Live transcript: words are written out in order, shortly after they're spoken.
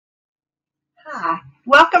Hi,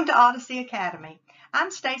 welcome to Odyssey Academy. I'm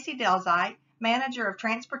Stacy Delzite, Manager of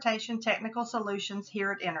Transportation Technical Solutions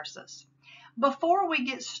here at EnerSys. Before we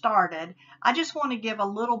get started, I just want to give a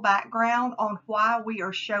little background on why we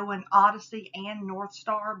are showing Odyssey and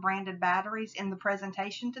Northstar branded batteries in the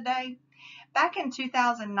presentation today. Back in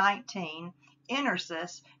 2019,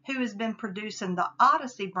 EnerSys, who has been producing the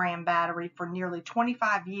Odyssey brand battery for nearly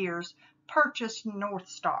 25 years, purchased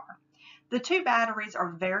Northstar. The two batteries are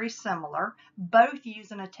very similar, both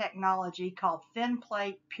using a technology called thin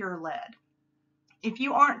plate pure lead. If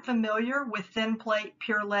you aren't familiar with thin plate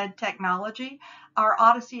pure lead technology, our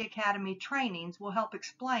Odyssey Academy trainings will help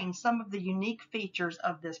explain some of the unique features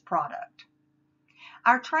of this product.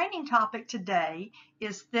 Our training topic today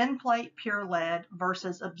is thin plate pure lead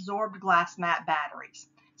versus absorbed glass mat batteries.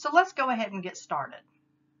 So let's go ahead and get started.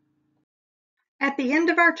 At the end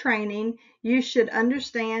of our training, you should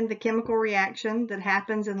understand the chemical reaction that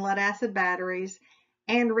happens in lead-acid batteries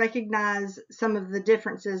and recognize some of the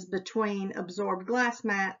differences between absorbed glass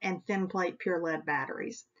mat and thin plate pure lead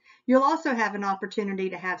batteries. You'll also have an opportunity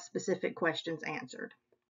to have specific questions answered.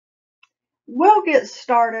 We'll get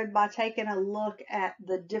started by taking a look at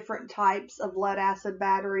the different types of lead-acid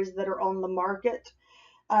batteries that are on the market.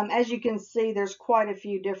 As you can see, there's quite a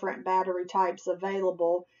few different battery types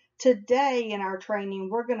available. Today in our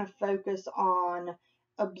training, we're going to focus on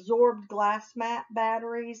absorbed glass mat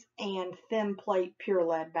batteries and thin plate pure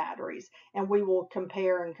lead batteries, and we will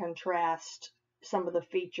compare and contrast some of the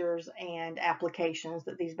features and applications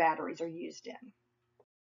that these batteries are used in.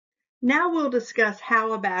 Now we'll discuss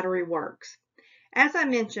how a battery works. As I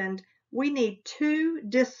mentioned, we need two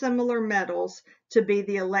dissimilar metals to be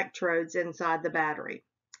the electrodes inside the battery.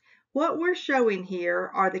 What we're showing here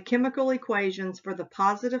are the chemical equations for the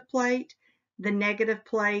positive plate, the negative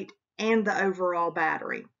plate, and the overall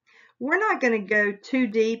battery. We're not going to go too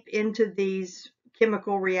deep into these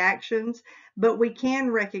chemical reactions, but we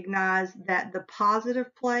can recognize that the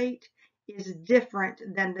positive plate is different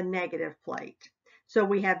than the negative plate. So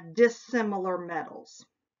we have dissimilar metals.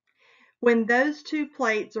 When those two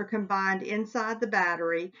plates are combined inside the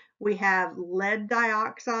battery, we have lead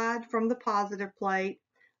dioxide from the positive plate,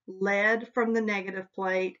 lead from the negative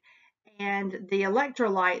plate, and the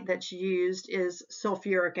electrolyte that's used is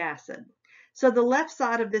sulfuric acid. So the left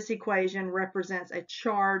side of this equation represents a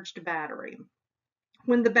charged battery.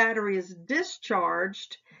 When the battery is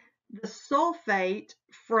discharged, the sulfate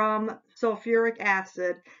from sulfuric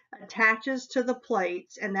acid attaches to the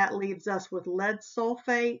plates, and that leaves us with lead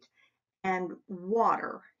sulfate and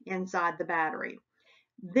water inside the battery.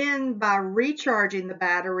 Then by recharging the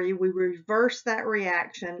battery, we reverse that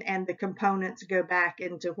reaction and the components go back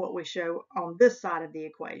into what we show on this side of the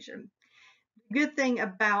equation. The good thing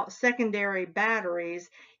about secondary batteries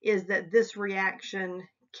is that this reaction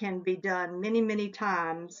can be done many, many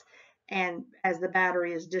times and as the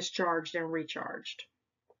battery is discharged and recharged.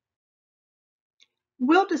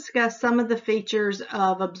 We'll discuss some of the features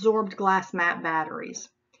of absorbed glass mat batteries.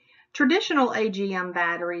 Traditional AGM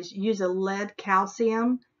batteries use a lead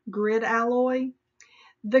calcium grid alloy.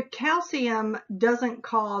 The calcium doesn't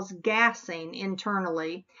cause gassing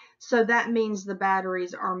internally, so that means the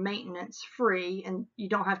batteries are maintenance free and you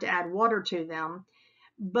don't have to add water to them.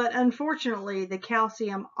 But unfortunately, the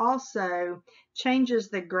calcium also changes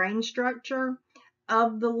the grain structure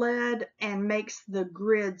of the lead and makes the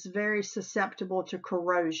grids very susceptible to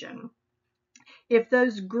corrosion. If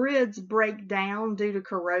those grids break down due to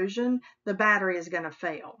corrosion, the battery is going to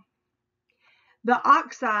fail. The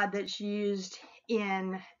oxide that's used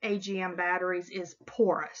in AGM batteries is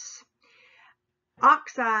porous.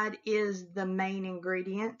 Oxide is the main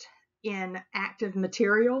ingredient in active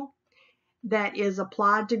material that is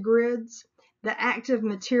applied to grids. The active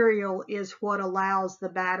material is what allows the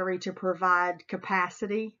battery to provide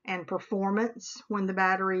capacity and performance when the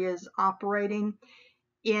battery is operating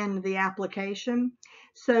in the application.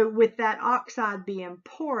 So with that oxide being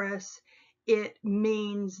porous, it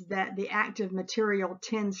means that the active material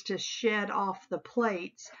tends to shed off the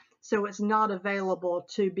plates, so it's not available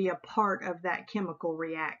to be a part of that chemical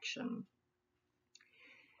reaction.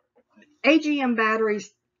 AGM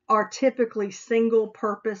batteries are typically single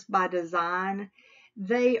purpose by design.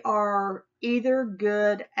 They are either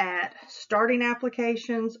good at starting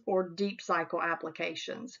applications or deep cycle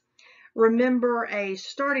applications. Remember, a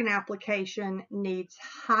starting application needs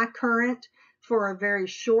high current for a very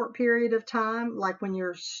short period of time, like when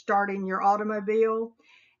you're starting your automobile,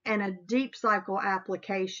 and a deep cycle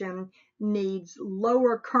application needs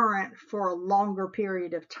lower current for a longer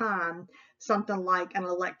period of time, something like an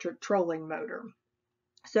electric trolling motor.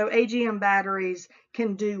 So AGM batteries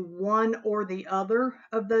can do one or the other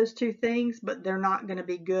of those two things, but they're not going to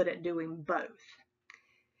be good at doing both.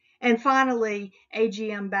 And finally,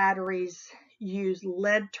 AGM batteries use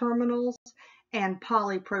lead terminals and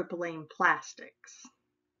polypropylene plastics.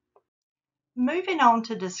 Moving on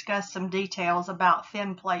to discuss some details about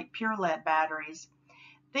thin plate pure lead batteries.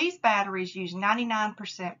 These batteries use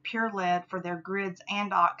 99% pure lead for their grids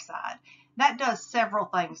and oxide. That does several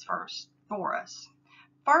things for us.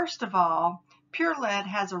 First of all, pure lead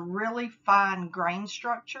has a really fine grain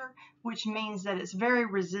structure, which means that it's very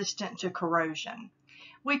resistant to corrosion.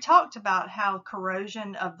 We talked about how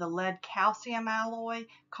corrosion of the lead calcium alloy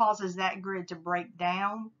causes that grid to break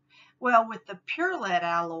down. Well, with the pure lead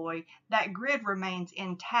alloy, that grid remains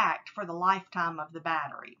intact for the lifetime of the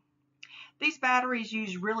battery. These batteries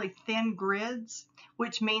use really thin grids,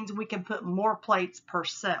 which means we can put more plates per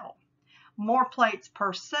cell. More plates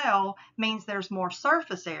per cell means there's more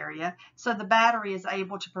surface area, so the battery is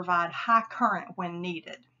able to provide high current when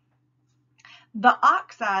needed. The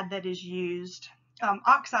oxide that is used,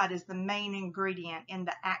 oxide is the main ingredient in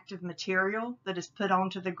the active material that is put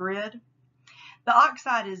onto the grid. The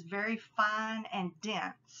oxide is very fine and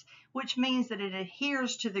dense, which means that it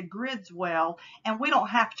adheres to the grids well, and we don't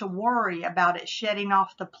have to worry about it shedding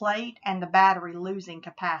off the plate and the battery losing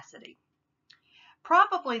capacity.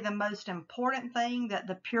 Probably the most important thing that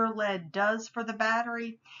the pure lead does for the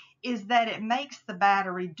battery is that it makes the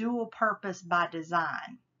battery dual purpose by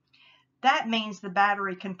design. That means the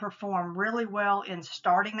battery can perform really well in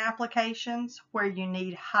starting applications where you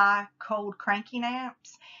need high cold cranking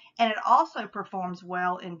amps, and it also performs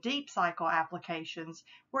well in deep cycle applications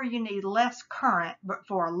where you need less current but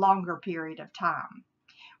for a longer period of time.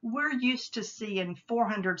 We're used to seeing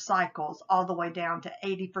 400 cycles all the way down to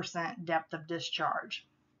 80% depth of discharge.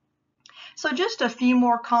 So just a few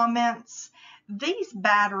more comments. These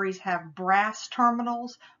batteries have brass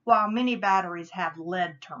terminals, while many batteries have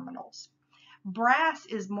lead terminals. Brass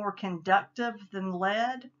is more conductive than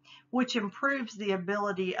lead, which improves the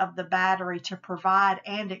ability of the battery to provide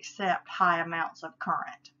and accept high amounts of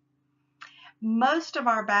current. Most of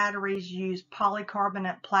our batteries use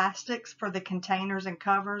polycarbonate plastics for the containers and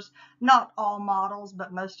covers. Not all models,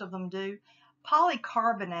 but most of them do.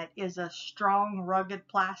 Polycarbonate is a strong, rugged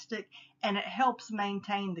plastic, and it helps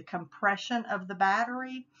maintain the compression of the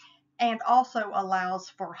battery and also allows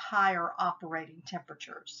for higher operating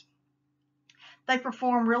temperatures. They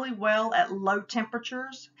perform really well at low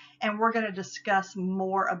temperatures, and we're going to discuss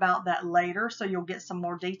more about that later, so you'll get some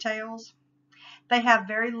more details. They have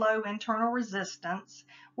very low internal resistance.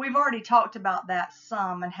 We've already talked about that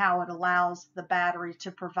some and how it allows the battery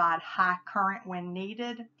to provide high current when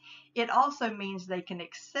needed. It also means they can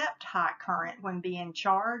accept high current when being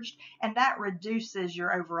charged, and that reduces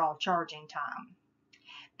your overall charging time.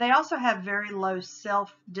 They also have very low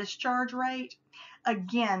self-discharge rate.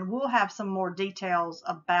 Again, we'll have some more details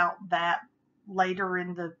about that later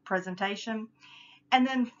in the presentation. And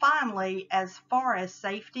then finally, as far as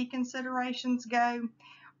safety considerations go,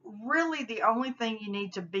 really the only thing you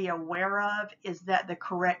need to be aware of is that the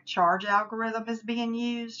correct charge algorithm is being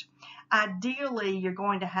used. Ideally, you're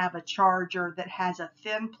going to have a charger that has a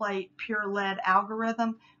thin plate pure lead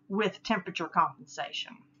algorithm with temperature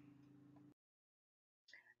compensation.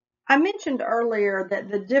 I mentioned earlier that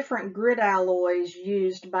the different grid alloys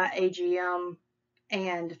used by AGM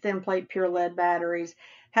and thin plate pure lead batteries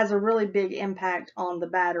has a really big impact on the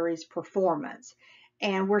battery's performance.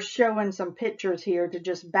 And we're showing some pictures here to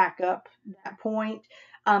just back up that point.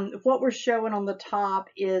 What we're showing on the top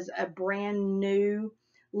is a brand new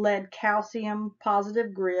lead calcium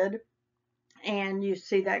positive grid. And you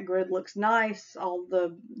see that grid looks nice. All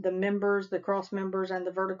the members, the cross members and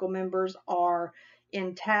the vertical members are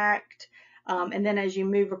intact. And then as you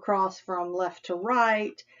move across from left to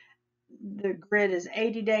right, the grid is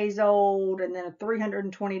 80 days old, and then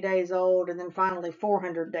 320 days old, and then finally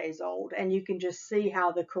 400 days old. And you can just see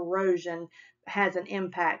how the corrosion has an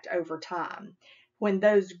impact over time. When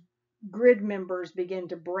those grid members begin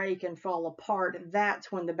to break and fall apart,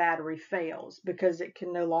 that's when the battery fails, because it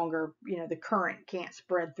can no longer, the current can't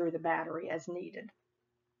spread through the battery as needed.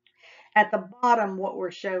 At the bottom, what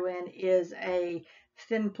we're showing is a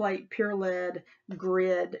thin plate pure lead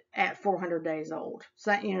grid at 400 days old.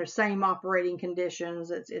 So, same operating conditions.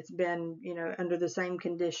 It's been, under the same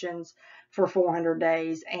conditions for 400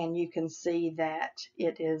 days, and you can see that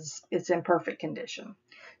it's in perfect condition.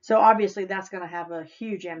 So obviously that's going to have a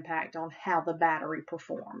huge impact on how the battery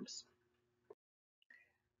performs.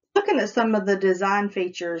 Looking at some of the design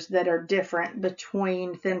features that are different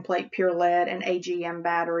between thin plate pure lead and AGM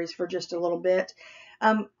batteries for just a little bit.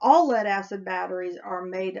 All lead acid batteries are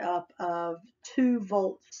made up of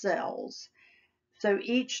 2-volt cells. So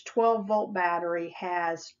each 12-volt battery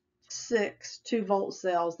has 6 2-volt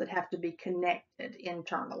cells that have to be connected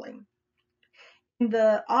internally. In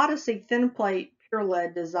the ODYSSEY thin plate pure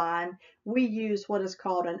lead design, we use what is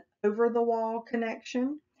called an over-the-wall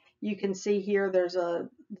connection. You can see here there's the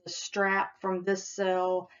strap from this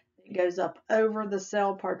cell that goes up over the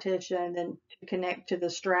cell partition, then to connect to the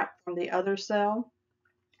strap from the other cell.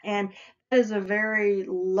 And that is a very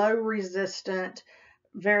low resistant,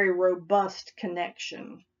 very robust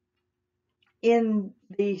connection. In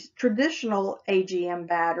the traditional AGM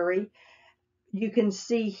battery, you can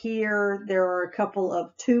see here there are a couple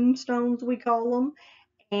of tombstones, we call them,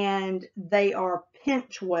 and they are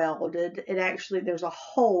pinch welded. There's a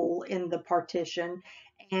hole in the partition,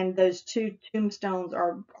 and those 2 tombstones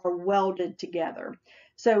are welded together.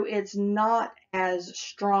 So it's not as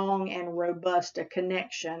strong and robust a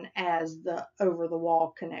connection as the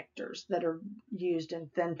over-the-wall connectors that are used in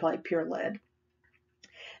thin plate pure lead.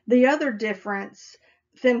 The other difference,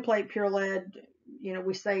 thin plate pure lead,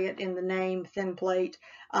 we say it in the name, thin plate,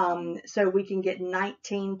 so we can get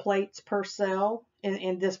 19 plates per cell.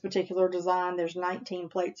 In this particular design, there's 19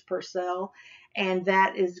 plates per cell, and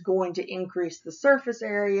that is going to increase the surface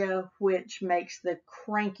area, which makes the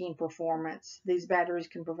cranking performance. These batteries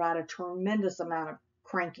can provide a tremendous amount of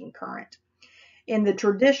cranking current. In the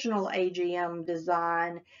traditional AGM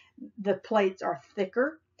design, the plates are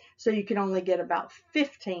thicker, so you can only get about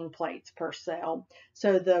 15 plates per cell.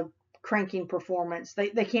 So the cranking performance,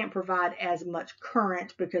 they can't provide as much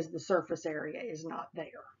current because the surface area is not there.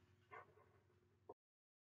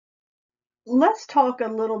 Let's talk a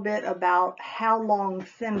little bit about how long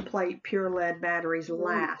thin plate pure lead batteries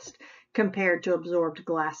last compared to absorbed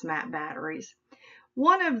glass mat batteries.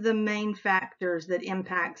 One of the main factors that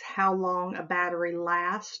impacts how long a battery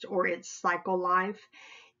lasts or its cycle life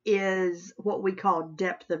is what we call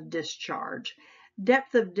depth of discharge.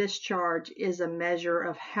 Depth of discharge is a measure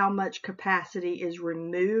of how much capacity is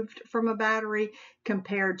removed from a battery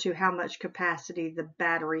compared to how much capacity the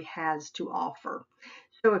battery has to offer.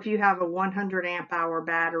 So if you have a 100 amp hour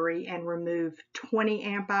battery and remove 20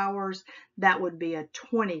 amp hours, that would be a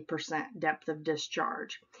 20% depth of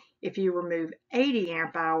discharge. If you remove 80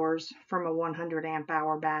 amp hours from a 100 amp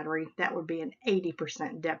hour battery, that would be an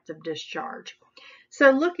 80% depth of discharge.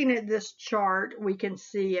 So looking at this chart, we can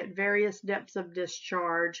see at various depths of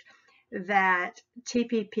discharge that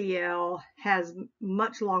TPPL has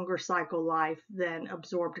much longer cycle life than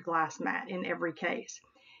absorbed glass mat in every case.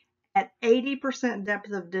 At 80%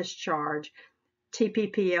 depth of discharge,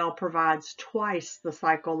 TPPL provides twice the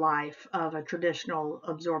cycle life of a traditional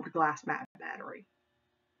absorbed glass mat battery.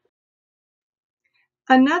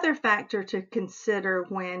 Another factor to consider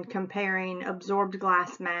when comparing absorbed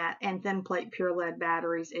glass mat and thin plate pure lead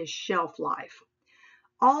batteries is shelf life.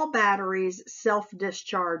 All batteries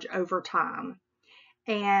self-discharge over time,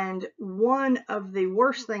 and one of the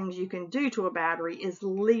worst things you can do to a battery is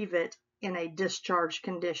leave it in a discharged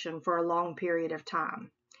condition for a long period of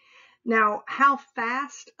time. Now, how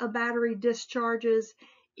fast a battery discharges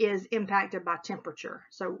is impacted by temperature.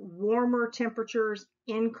 So warmer temperatures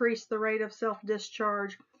increase the rate of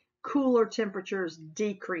self-discharge, cooler temperatures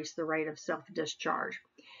decrease the rate of self-discharge.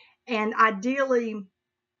 And ideally,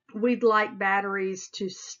 we'd like batteries to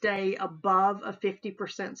stay above a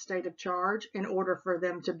 50% state of charge in order for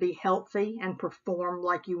them to be healthy and perform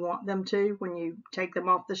like you want them to when you take them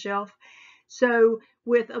off the shelf. So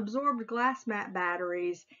with absorbed glass mat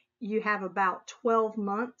batteries, you have about 12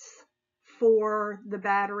 months for the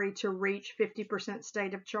battery to reach 50%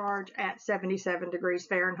 state of charge at 77 degrees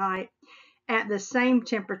Fahrenheit. At the same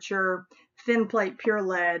temperature, thin plate pure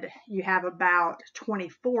lead, you have about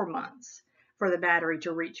 24 months for the battery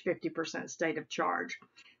to reach 50% state of charge.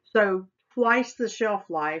 So twice the shelf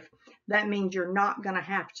life. That means you're not going to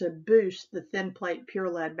have to boost the thin plate pure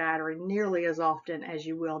lead battery nearly as often as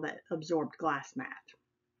you will that absorbed glass mat.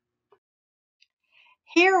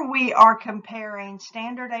 Here we are comparing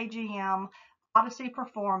standard AGM, ODYSSEY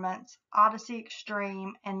Performance, ODYSSEY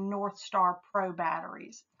Extreme, and North Star Pro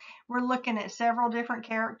batteries. We're looking at several different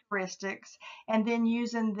characteristics and then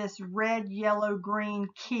using this red, yellow, green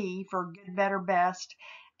key for good, better, best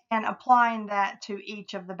and applying that to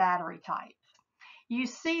each of the battery types. You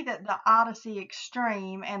see that the ODYSSEY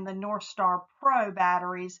Extreme and the North Star Pro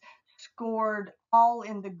batteries scored all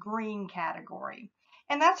in the green category.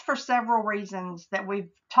 And that's for several reasons that we've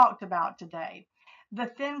talked about today. The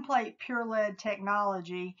thin plate pure lead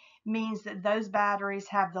technology means that those batteries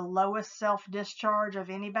have the lowest self-discharge of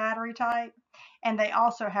any battery type, and they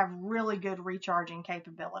also have really good recharging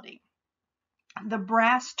capability. The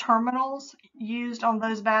brass terminals used on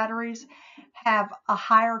those batteries have a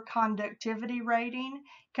higher conductivity rating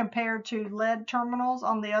compared to lead terminals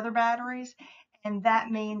on the other batteries, and that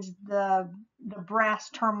means the brass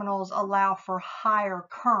terminals allow for higher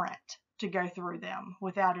current to go through them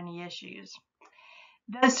without any issues.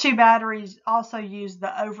 Those two batteries also use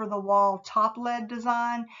the over-the-wall top lead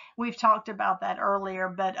design. We've talked about that earlier,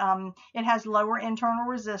 but it has lower internal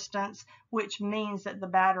resistance, which means that the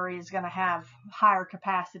battery is going to have higher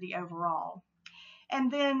capacity overall.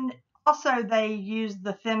 And then also they use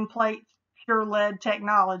the thin plate pure lead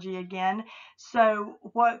technology again. So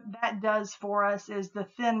what that does for us is the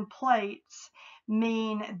thin plates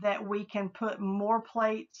mean that we can put more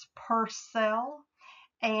plates per cell.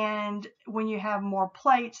 And when you have more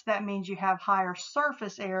plates, that means you have higher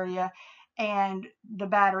surface area and the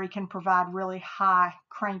battery can provide really high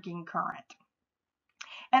cranking current.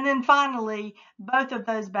 And then finally, both of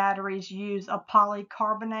those batteries use a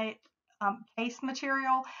polycarbonate case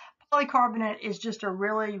material. Polycarbonate is just a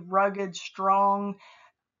really rugged, strong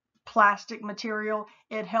plastic material.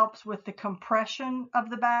 It helps with the compression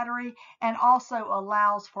of the battery and also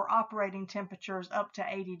allows for operating temperatures up to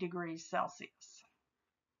 80 degrees Celsius.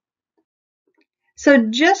 So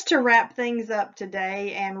just to wrap things up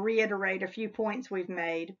today and reiterate a few points we've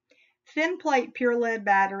made, thin plate pure lead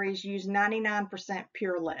batteries use 99%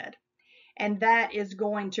 pure lead, and that is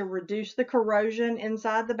going to reduce the corrosion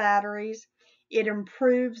inside the batteries. It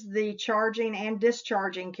improves the charging and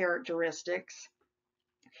discharging characteristics.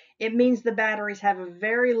 It means the batteries have a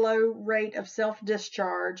very low rate of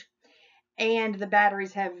self-discharge, and the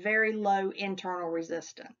batteries have very low internal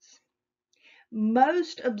resistance.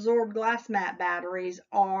 Most absorbed glass mat batteries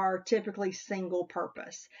are typically single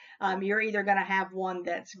purpose. You're either going to have one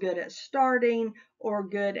that's good at starting or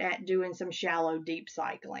good at doing some shallow deep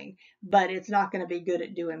cycling, but it's not going to be good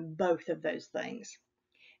at doing both of those things.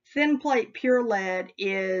 Thin plate pure lead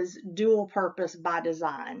is dual purpose by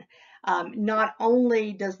design. Not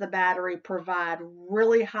only does the battery provide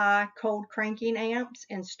really high cold cranking amps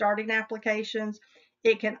in starting applications,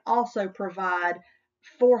 it can also provide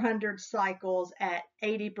 400 cycles at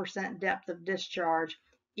 80% depth of discharge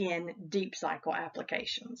in deep cycle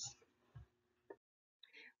applications.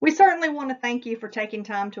 We certainly want to thank you for taking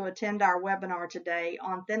time to attend our webinar today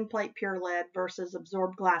on thin plate pure lead versus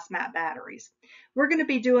absorbed glass mat batteries. We're going to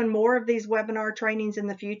be doing more of these webinar trainings in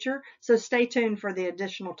the future, so stay tuned for the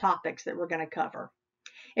additional topics that we're going to cover.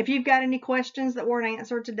 If you've got any questions that weren't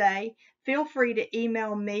answered today, feel free to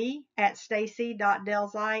email me at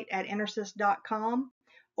stacy.delzite@intersys.com,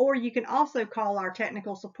 or you can also call our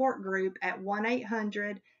technical support group at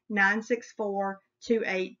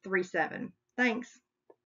 1-800-964-2837. Thanks.